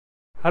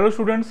Hello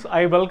students,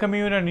 I welcome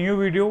you in a new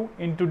video.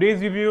 In today's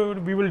video,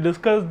 we will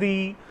discuss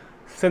the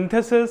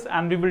synthesis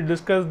and we will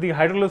discuss the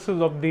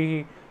hydrolysis of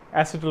the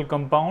acetal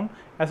compound.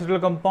 Acetal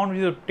compound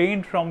which is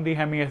obtained from the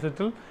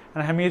hemiacetal,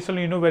 and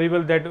hemiacetal you know very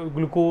well that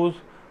glucose,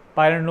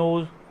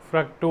 pyranose,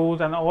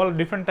 fructose and all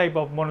different type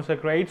of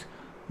monosaccharides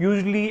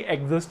usually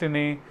exist in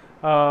a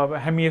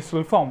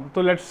hemiacetal form.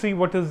 So let's see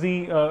what is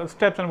the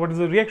steps and what is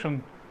the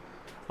reaction.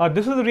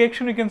 This is the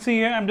reaction you can see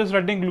here. I am just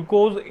writing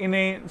glucose in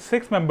a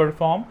 6-membered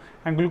form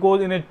and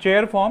glucose in a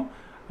chair form.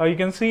 You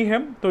can see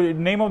here, so the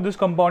name of this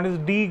compound is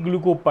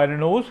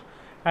D-glucopyranose,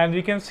 and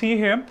you can see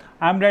here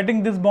I am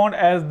writing this bond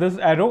as this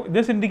arrow.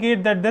 This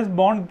indicates that this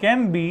bond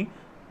can be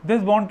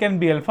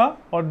alpha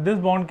or this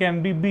bond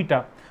can be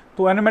beta.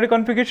 So aromatic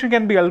configuration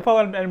can be alpha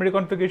or aromatic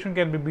configuration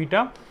can be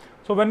beta.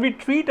 So when we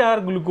treat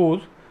our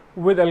glucose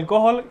with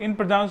alcohol in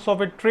presence of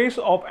a trace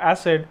of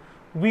acid,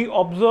 we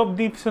observe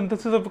the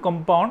synthesis of a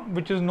compound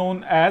which is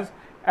known as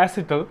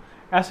acetal.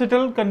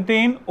 Acetal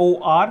contain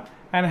OR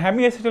and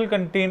hemiacetal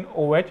contain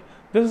OH.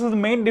 This is the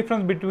main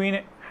difference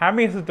between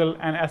hemiacetal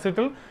and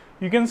acetal.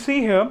 You can see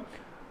here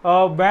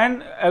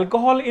when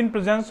alcohol in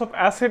presence of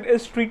acid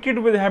is treated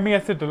with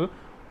hemiacetal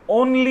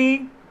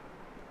only.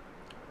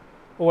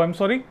 Oh, I'm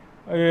sorry,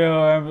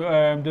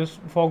 I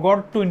just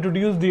forgot to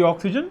introduce the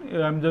oxygen.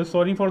 I'm just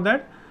sorry for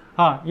that.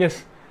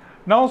 Yes.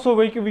 Now, so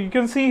we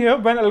can see here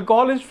when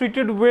alcohol is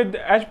treated with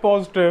H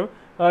positive,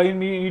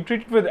 you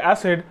treat it with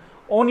acid,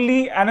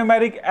 only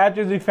aromatic H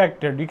is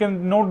affected. You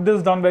can note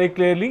this down very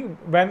clearly.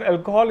 When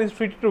alcohol is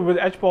treated with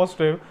H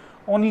positive,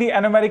 only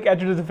aromatic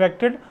H is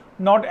affected,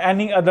 not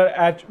any other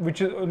H,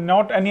 which is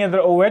not any other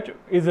OH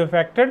is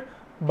affected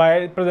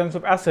by presence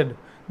of acid.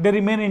 They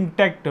remain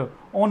intact.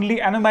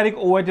 Only aromatic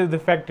OH is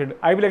affected.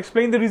 I will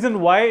explain the reason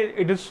why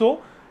it is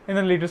so in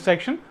the later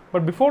section.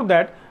 But before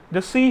that,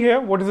 just see here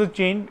what is the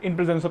change in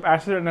presence of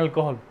acid and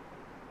alcohol.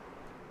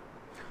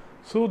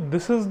 So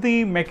this is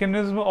the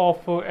mechanism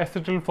of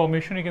acetal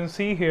formation. You can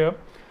see here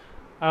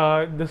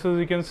this is,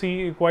 you can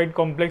see, quite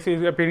complex. It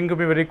is appearing to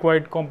be very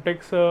quite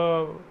complex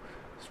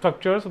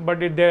structures, but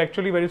they are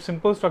actually very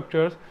simple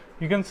structures.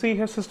 You can see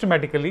here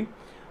systematically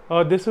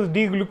this is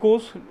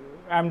D-glucose.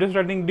 I am just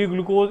writing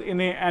D-glucose in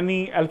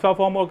any alpha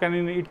form, or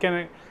it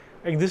can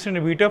exist in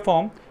a beta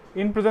form.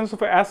 In presence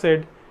of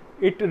acid,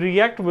 it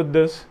react with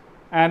this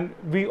and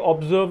we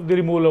observe the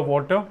removal of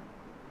water.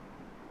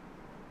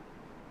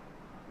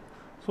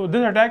 So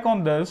this attack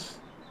on this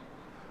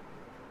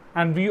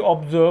and we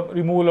observe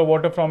removal of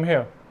water from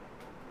here.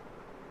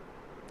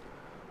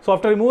 So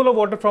after removal of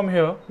water from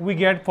here, we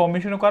get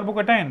formation of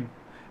carbocation,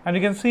 and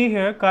you can see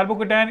here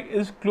carbocation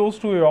is close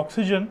to a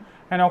oxygen,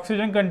 and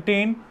oxygen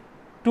contain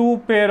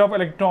 2 pair of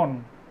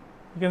electron.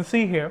 You can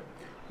see here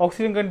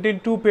oxygen contain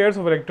 2 pairs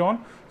of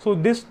electron. So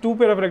this 2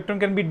 pair of electron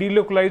can be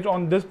delocalized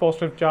on this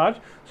positive charge.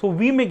 So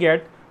we may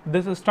get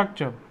this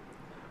structure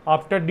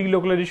after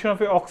delocalization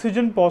of a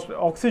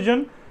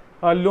oxygen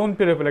lone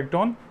pair of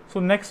electron.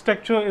 So next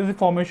structure is the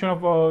formation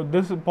of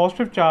this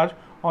positive charge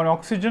on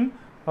oxygen.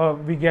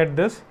 We get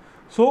this.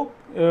 So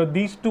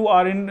these two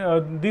are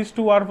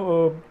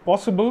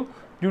possible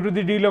due to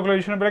the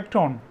delocalization of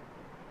electron.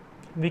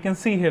 We can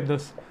see here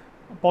this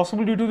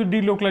possible due to the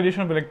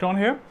delocalization of electron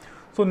here.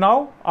 So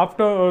now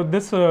after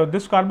this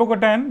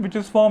carbocation which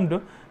is formed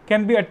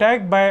can be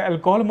attacked by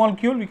alcohol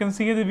molecule. You can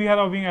see that we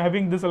are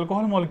having this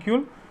alcohol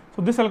molecule.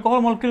 So this alcohol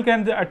molecule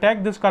can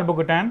attack this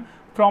carbocation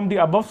from the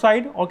above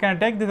side or can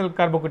attack this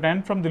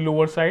carbocation from the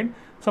lower side.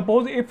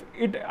 Suppose if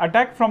it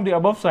attack from the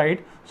above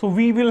side, so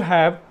we will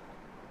have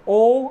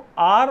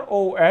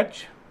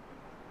OROH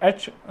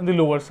H on the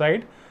lower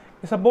side.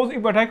 Suppose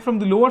if attack from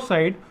the lower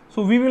side,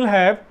 so we will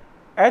have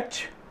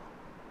HROH,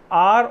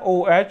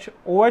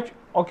 OH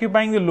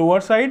occupying the lower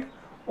side,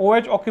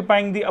 OH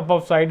occupying the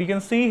above side. You can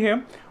see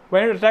here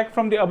when it attack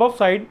from the above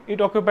side,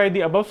 it occupies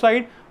the above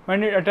side.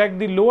 When it attack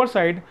the lower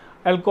side,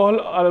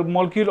 alcohol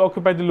molecule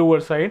occupy the lower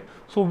side.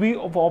 So we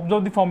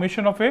observe the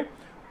formation of a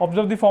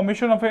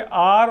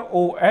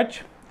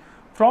ROH.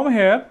 From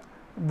here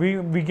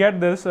we get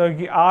this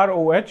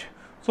ROH.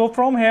 So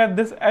from here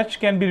this H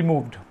can be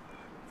removed.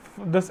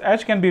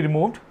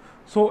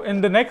 So in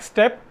the next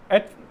step,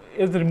 H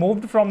is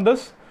removed from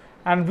this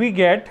and we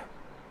get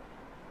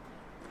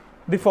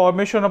the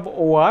formation of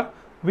OR.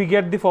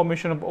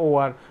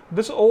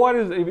 This OR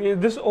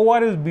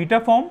is beta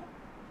form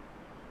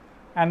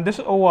and this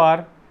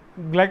OR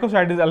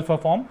glycoside is alpha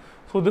form.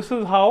 So this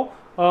is how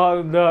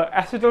the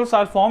acetals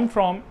are formed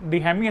from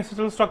the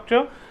hemiacetal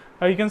structure.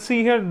 You can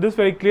see here this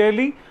very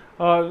clearly.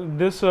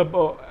 This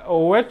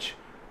OH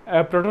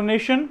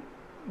protonation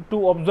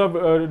to observe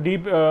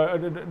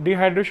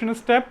dehydration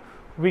step,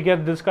 we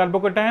get this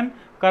carbocation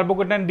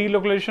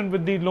delocalization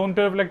with the lone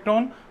pair of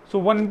electron. So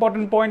one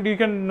important point you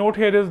can note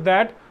here is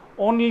that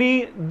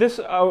only this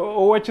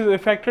OH is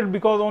affected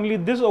because only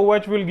this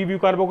OH will give you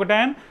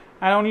carbocation,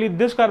 and only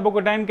this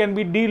carbocation can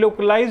be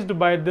delocalized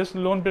by this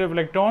lone pair of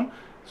electron.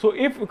 So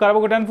if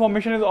carbocation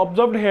formation is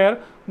observed here,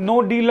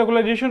 no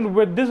delocalization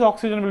with this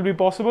oxygen will be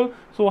possible.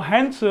 So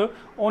hence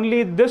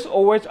only this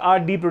OH are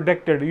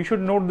deprotected. You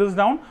should note this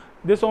down.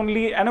 this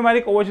only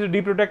anomeric OH is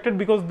deprotected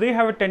because they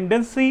have a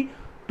tendency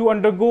to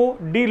undergo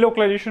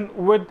delocalization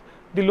with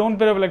the lone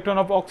pair of electron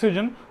of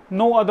oxygen.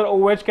 No other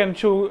OH can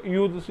show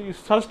you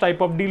such type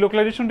of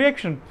delocalization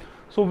reaction.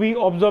 So we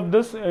observe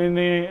this in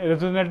a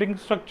resonating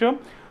structure.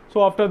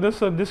 So after this,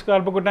 this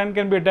carbocation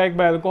can be attacked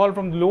by alcohol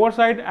from the lower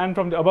side and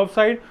from the above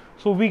side.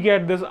 So we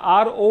get this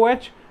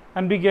ROH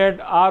and we get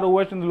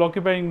ROH in the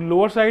occupying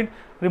lower side.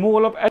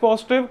 Removal of H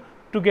positive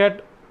to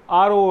get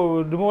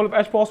removal of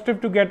H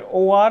positive to get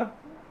OR.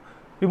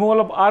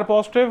 Removal of R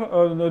positive,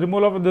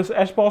 removal of this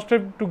H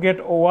positive to get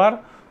OR.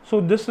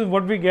 So this is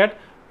what we get.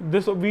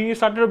 This we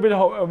started with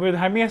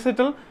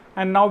hemiacetal,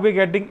 and now we're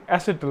getting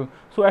acetal.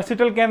 So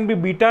acetal can be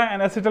beta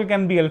and acetal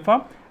can be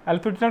alpha.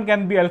 Alpha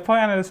can be alpha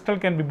and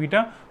acetal can be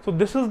beta. So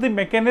this is the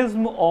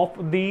mechanism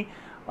of the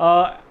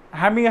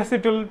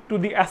hemiacetal to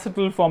the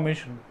acetal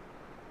formation.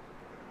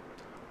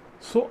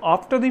 So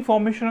after the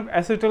formation of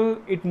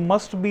acetal, it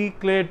must be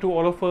clear to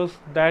all of us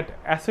that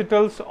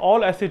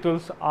all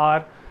acetals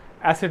are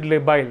acid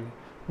labile,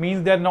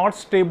 means they are not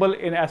stable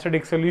in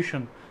acidic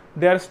solution.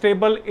 They are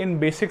stable in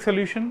basic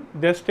solution,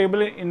 they are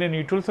stable in a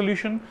neutral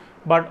solution,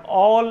 but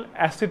all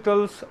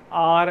acetals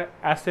are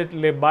acid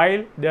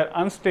labile. They are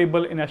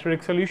unstable in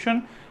acidic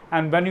solution,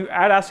 and when you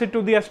add acid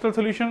to the acetal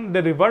solution,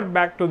 they revert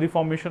back to the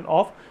formation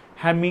of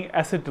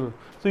hemiacetal.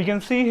 So you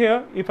can see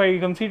here, if I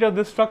consider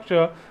this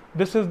structure,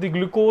 this is the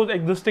glucose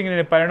existing in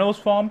a pyranose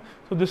form.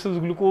 So this is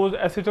glucose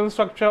acetal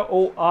structure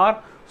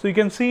OR. So you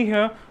can see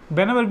here,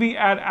 whenever we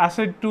add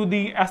acid to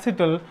the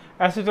acetal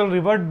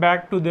revert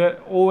back to their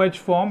OH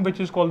form, which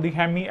is called the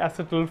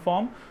hemiacetal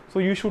form. So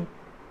you should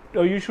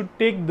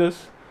take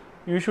this,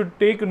 you should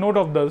take note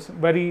of this.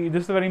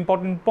 This is a very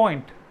important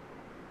point.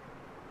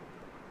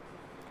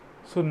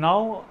 So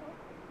now,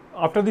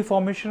 after the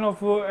formation of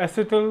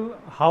acetal,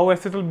 how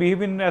acetal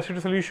behave in acid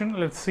solution,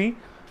 let's see.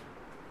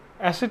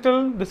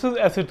 Acetal, this is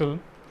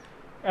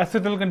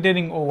acetal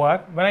containing OR.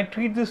 When I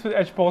treat this with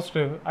H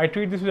positive, I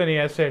treat this with any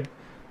acid,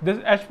 this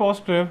H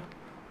positive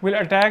will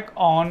attack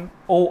on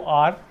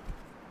OR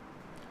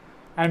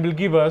and will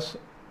give us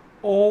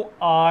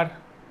ORH.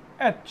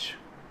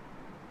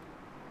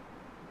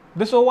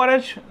 This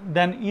ORH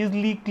then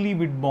easily cleave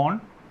with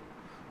bond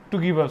to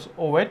give us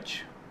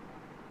OH,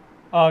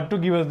 to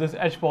give us this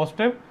H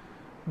positive.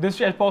 This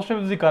H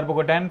positive is the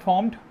carbocation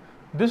formed.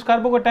 This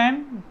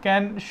carbocation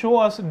can show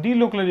us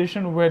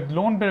delocalization with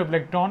lone pair of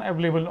electron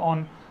available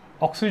on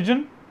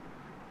oxygen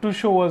to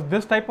show us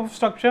this type of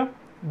structure.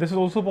 This is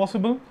also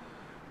possible.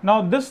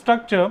 Now this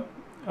structure,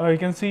 you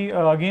can see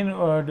again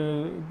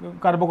the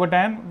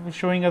carbocation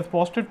showing as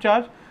positive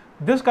charge.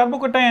 This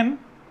carbocation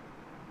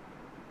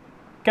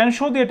can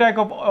show the attack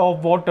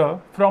of water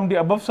from the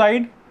above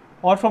side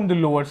or from the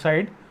lower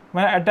side.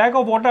 When attack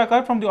of water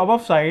occurs from the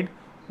above side,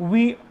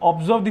 we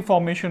observe the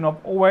formation of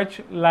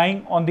OH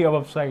lying on the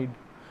above side.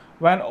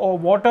 When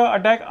water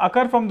attack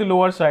occur from the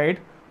lower side,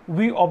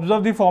 we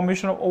observe the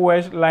formation of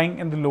OH lying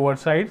in the lower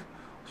side.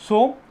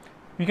 So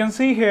you can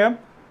see here,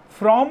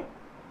 from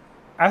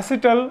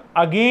acetal,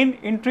 again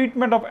in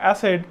treatment of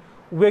acid,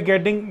 we are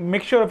getting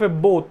mixture of a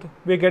both.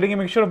 We are getting a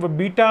mixture of a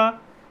beta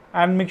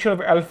and mixture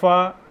of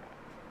alpha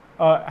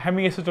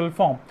hemiacetal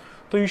form.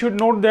 So you should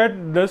note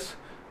that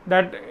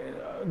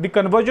the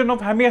conversion of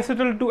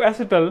hemiacetal to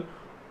acetal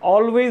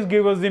always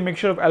give us the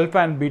mixture of alpha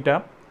and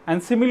beta,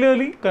 and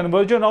similarly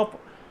conversion of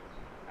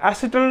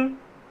acetal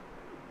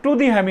to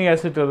the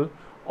hemiacetal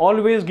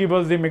always give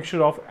us the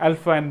mixture of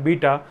alpha and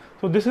beta.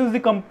 So this is the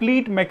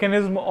complete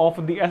mechanism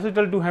of the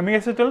acetal to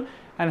hemiacetal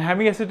and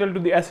hemiacetal to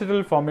the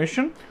acetal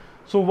formation.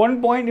 So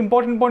one point,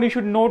 important point you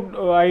should note,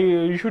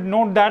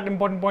 that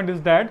important point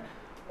is that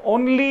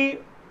only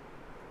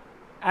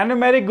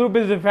anomeric group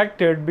is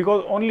affected,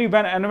 because only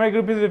when anomeric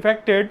group is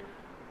affected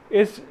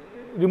is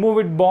remove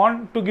its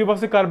bond to give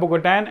us a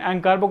carbocation,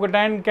 and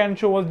carbocation can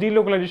show us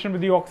delocalization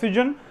with the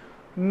oxygen.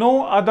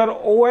 No other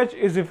OH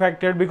is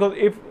affected, because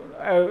if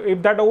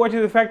that OH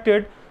is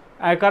affected,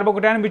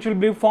 carbocation which will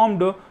be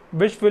formed,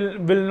 which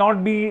will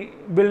not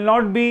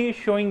be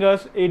showing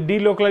us a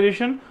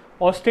delocalization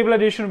or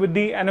stabilization with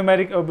the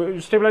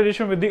anomeric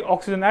stabilization with the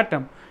oxygen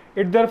atom.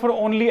 It therefore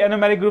only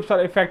anomeric groups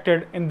are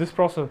affected in this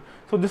process.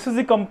 So this is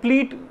the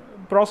complete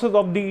process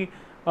of the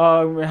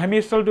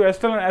hemiacetal to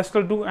acetal and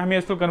acetal to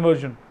hemiacetal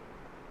conversion.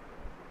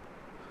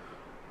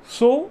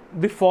 So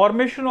the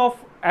formation of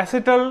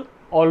acetal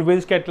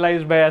always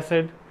catalyzed by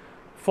acid,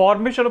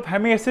 formation of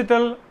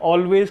hemiacetal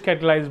always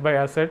catalyzed by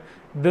acid.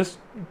 This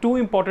two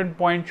important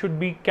points should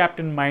be kept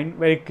in mind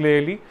very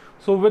clearly.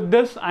 So with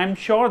this, I am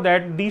sure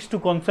that these two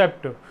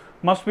concepts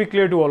must be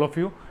clear to all of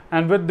you,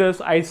 and with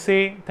this I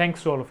say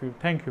thanks to all of you.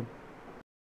 Thank you.